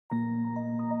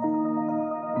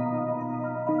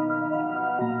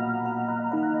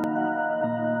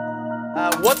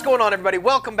What's going on, everybody?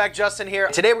 Welcome back. Justin here.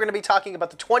 Today we're going to be talking about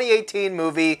the 2018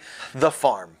 movie, The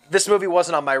Farm. This movie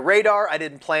wasn't on my radar. I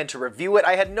didn't plan to review it.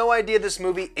 I had no idea this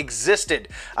movie existed.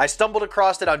 I stumbled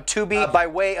across it on Tubi by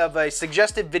way of a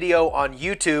suggested video on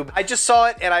YouTube. I just saw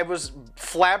it and I was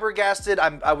flabbergasted.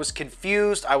 I was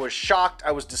confused. I was shocked.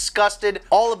 I was disgusted.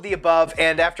 All of the above.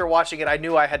 And after watching it, I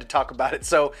knew I had to talk about it.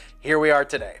 So here we are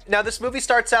today. Now, this movie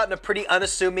starts out in a pretty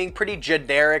unassuming, pretty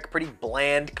generic, pretty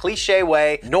bland, cliche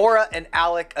way. Nora and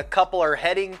Alec, a couple, are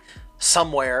heading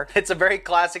somewhere. It's a very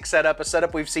classic setup, a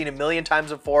setup we've seen a million times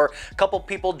before. A couple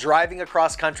people driving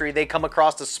across country. They come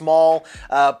across a small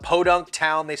podunk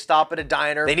town. They stop at a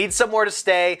diner. They need somewhere to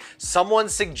stay. Someone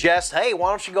suggests, hey,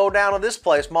 why don't you go down to this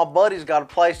place? My buddy's got a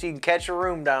place you can catch a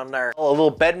room down there. A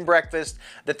little bed and breakfast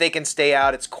that they can stay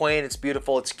out. It's quaint, it's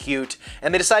beautiful, it's cute.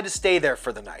 And they decide to stay there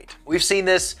for the night. We've seen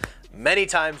this many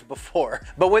times before.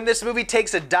 But when this movie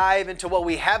takes a dive into what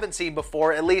we haven't seen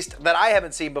before, at least that I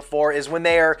haven't seen before, is when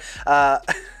they are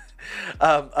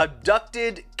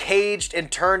abducted, caged,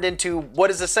 and turned into what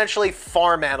is essentially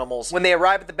farm animals. When they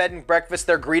arrive at the bed and breakfast,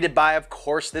 they're greeted by, of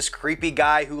course, this creepy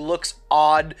guy who looks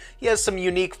odd. He has some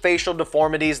unique facial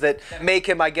deformities that make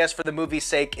him, I guess, for the movie's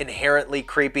sake, inherently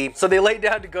creepy. So they lay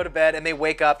down to go to bed and they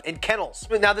wake up in kennels.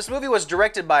 Now, this movie was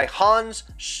directed by Hans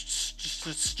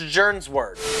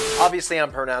Stjernswerd. Obviously,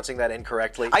 I'm pronouncing that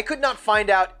incorrectly. I could not find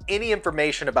out any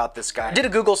information about this guy. I did a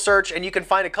Google search and you can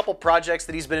find a couple projects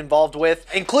that he's been involved with,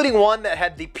 including one that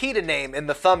had the PETA name in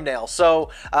the thumbnail. So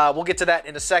we'll get to that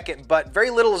in a second, but very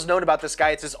little is known about this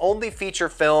guy. It's his only feature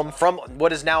film from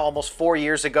what is now almost 4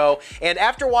 years ago. And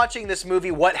after watching this movie,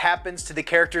 what happens to the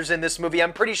characters in this movie,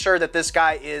 I'm pretty sure that this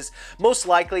guy is most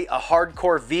likely a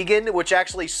hardcore vegan, which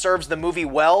actually serves the movie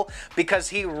well because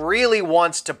he really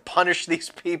wants to punish these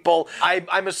people.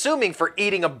 I'm assuming for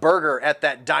eating a burger at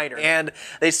that diner. And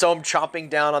they saw him chomping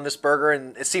down on this burger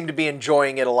and seemed to be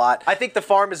enjoying it a lot. I think The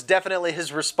Farm is definitely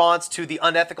his response to the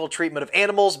unethical treatment of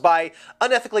animals by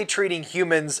unethically treating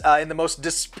humans in the most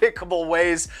despicable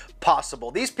ways possible.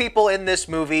 These people in this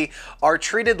movie are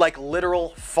treated like literal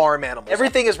farm animals.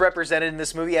 Everything is represented in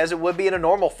this movie as it would be in a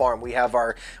normal farm. We have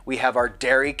our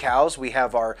dairy cows, we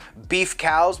have our beef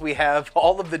cows, we have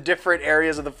all of the different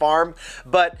areas of the farm,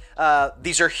 but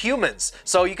these are humans.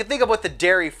 So you can think of what the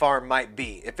dairy farm might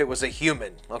be if it was a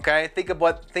human, okay? Think of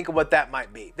what that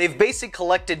might be. They've basically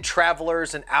collected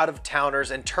travelers and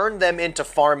out-of-towners and turned them into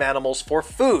farm animals for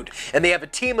food. And they have a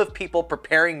team of people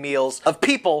preparing meals of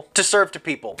people to serve to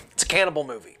people. It's a cannibal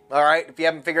movie. All right, if you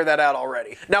haven't figured that out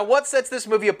already. Now, what sets this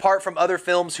movie apart from other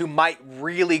films who might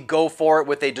really go for it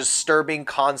with a disturbing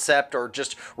concept or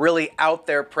just really out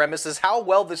there premises, how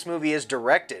well this movie is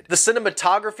directed. The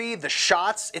cinematography, the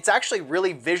shots, it's actually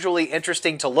really visually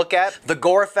interesting to look at. The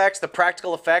gore effects, the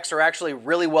practical effects are actually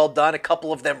really well done. A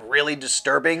couple of them really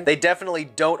disturbing. They definitely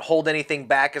don't hold anything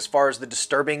back as far as the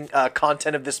disturbing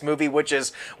content of this movie, which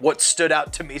is what stood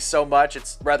out to me so much.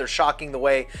 It's rather shocking the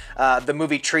way the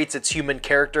movie treats its human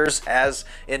characters, as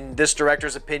in this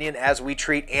director's opinion, as we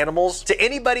treat animals. To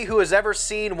anybody who has ever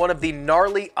seen one of the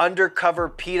gnarly undercover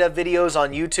PETA videos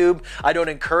on YouTube, I don't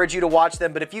encourage you to watch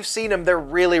them, but if you've seen them, they're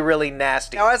really, really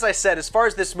nasty. Now, as I said, as far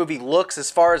as this movie looks, as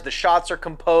far as the shots are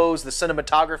composed, the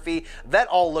cinematography, that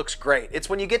all looks great. It's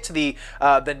when you get to the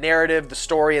narrative, the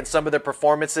story, and some of the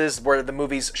performances where the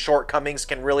movie's shortcomings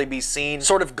can really be seen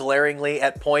sort of glaringly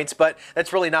at points, but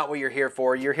that's really not what you're here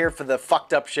for. You're here for the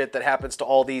fucked up shit that happens to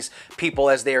all these people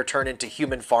as they are turned into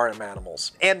human farm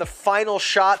animals. And the final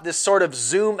shot, this sort of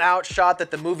zoom out shot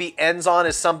that the movie ends on,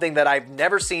 is something that I've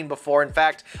never seen before. In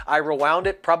fact, I rewound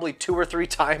it probably 2 or 3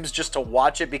 times just to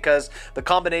watch it because the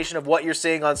combination of what you're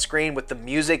seeing on screen with the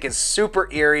music is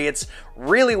super eerie. It's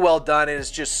really well done and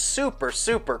it's just super,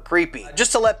 super creepy.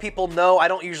 Just to let people know, I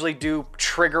don't usually do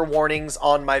trigger warnings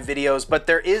on my videos, but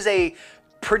there is a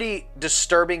pretty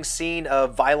disturbing scene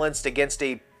of violence against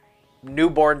a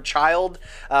newborn child.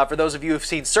 For those of you who've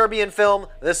seen Serbian film,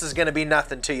 this is going to be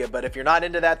nothing to you, but if you're not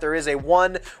into that, there is a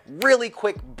one really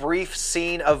quick brief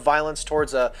scene of violence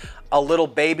towards a little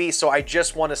baby, so I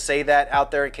just want to say that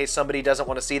out there in case somebody doesn't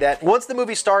want to see that. Once the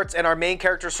movie starts and our main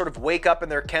characters sort of wake up in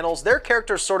their kennels, their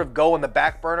characters sort of go in the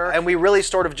back burner, and we really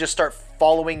sort of just start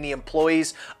following the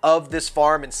employees of this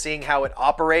farm and seeing how it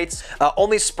operates.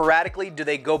 Only sporadically do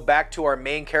they go back to our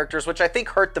main characters, which I think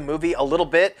hurt the movie a little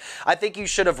bit. I think you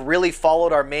should have really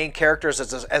followed our main characters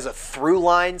as a through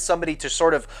line, somebody to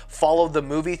sort of follow the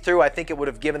movie through. I think it would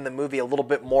have given the movie a little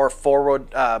bit more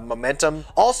forward momentum.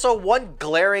 Also, one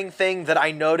glaring thing that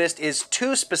I noticed is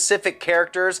 2 specific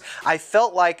characters. I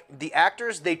felt like the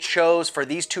actors they chose for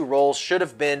these 2 roles should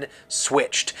have been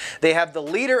switched. They have the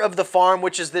leader of the farm,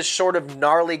 which is this sort of of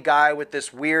gnarly guy with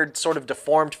this weird sort of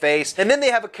deformed face. And then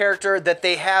they have a character that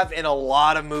they have in a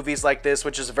lot of movies like this,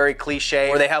 which is very cliche,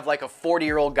 where they have like a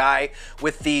 40-year-old guy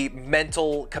with the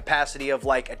mental capacity of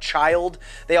like a child.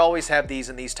 They always have these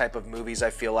in these type of movies, I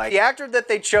feel like. The actor that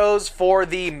they chose for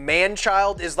the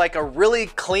man-child is like a really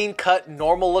clean-cut,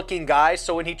 normal-looking guy,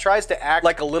 so when he tries to act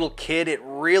like a little kid, it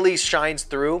really shines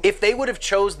through. If they would have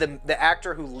chose the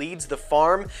actor who leads the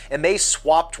farm and they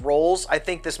swapped roles, I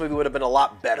think this movie would have been a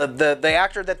lot better. The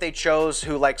actor that they chose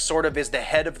who like sort of is the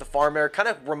head of the farm there kind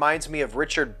of reminds me of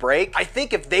Richard Brake. I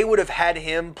think if they would have had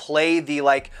him play the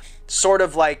like sort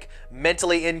of like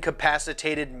mentally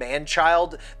incapacitated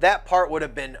man-child, that part would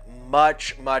have been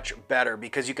much, much better,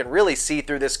 because you can really see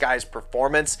through this guy's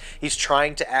performance. He's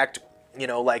trying to act, you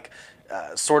know, like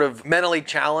sort of mentally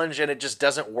challenged, and it just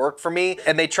doesn't work for me.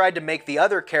 And they tried to make the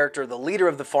other character, the leader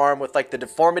of the farm with like the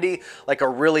deformity, like a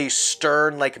really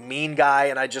stern, like mean guy,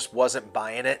 and I just wasn't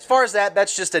buying it. As far as that,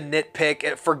 that's just a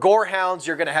nitpick. For gore hounds,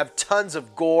 you're gonna have tons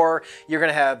of gore, you're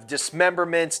gonna have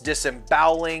dismemberments,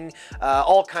 disemboweling,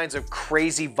 all kinds of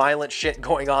crazy violent shit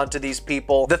going on to these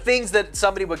people. The things that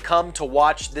somebody would come to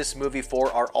watch this movie for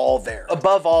are all there.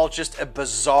 Above all, just a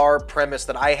bizarre premise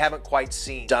that I haven't quite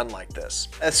seen done like this.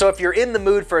 And so if you're in the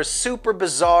mood for a super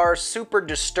bizarre, super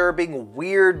disturbing,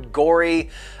 weird,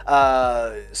 gory,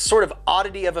 sort of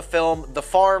oddity of a film, The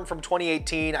Farm from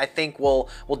 2018, I think will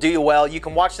do you well. You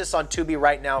can watch this on Tubi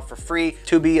right now for free.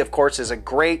 Tubi, of course, is a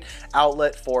great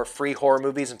outlet for free horror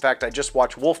movies. In fact, I just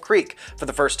watched Wolf Creek for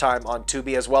the first time on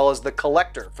Tubi, as well as The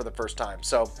Collector for the first time.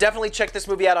 So definitely check this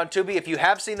movie out on Tubi. If you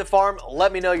have seen The Farm,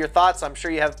 let me know your thoughts. I'm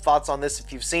sure you have thoughts on this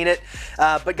if you've seen it.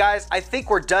 But guys, I think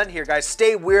we're done here, guys.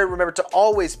 Stay weird. Remember to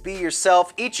always be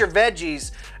yourself, eat your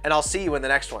veggies, and I'll see you in the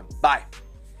next one. Bye.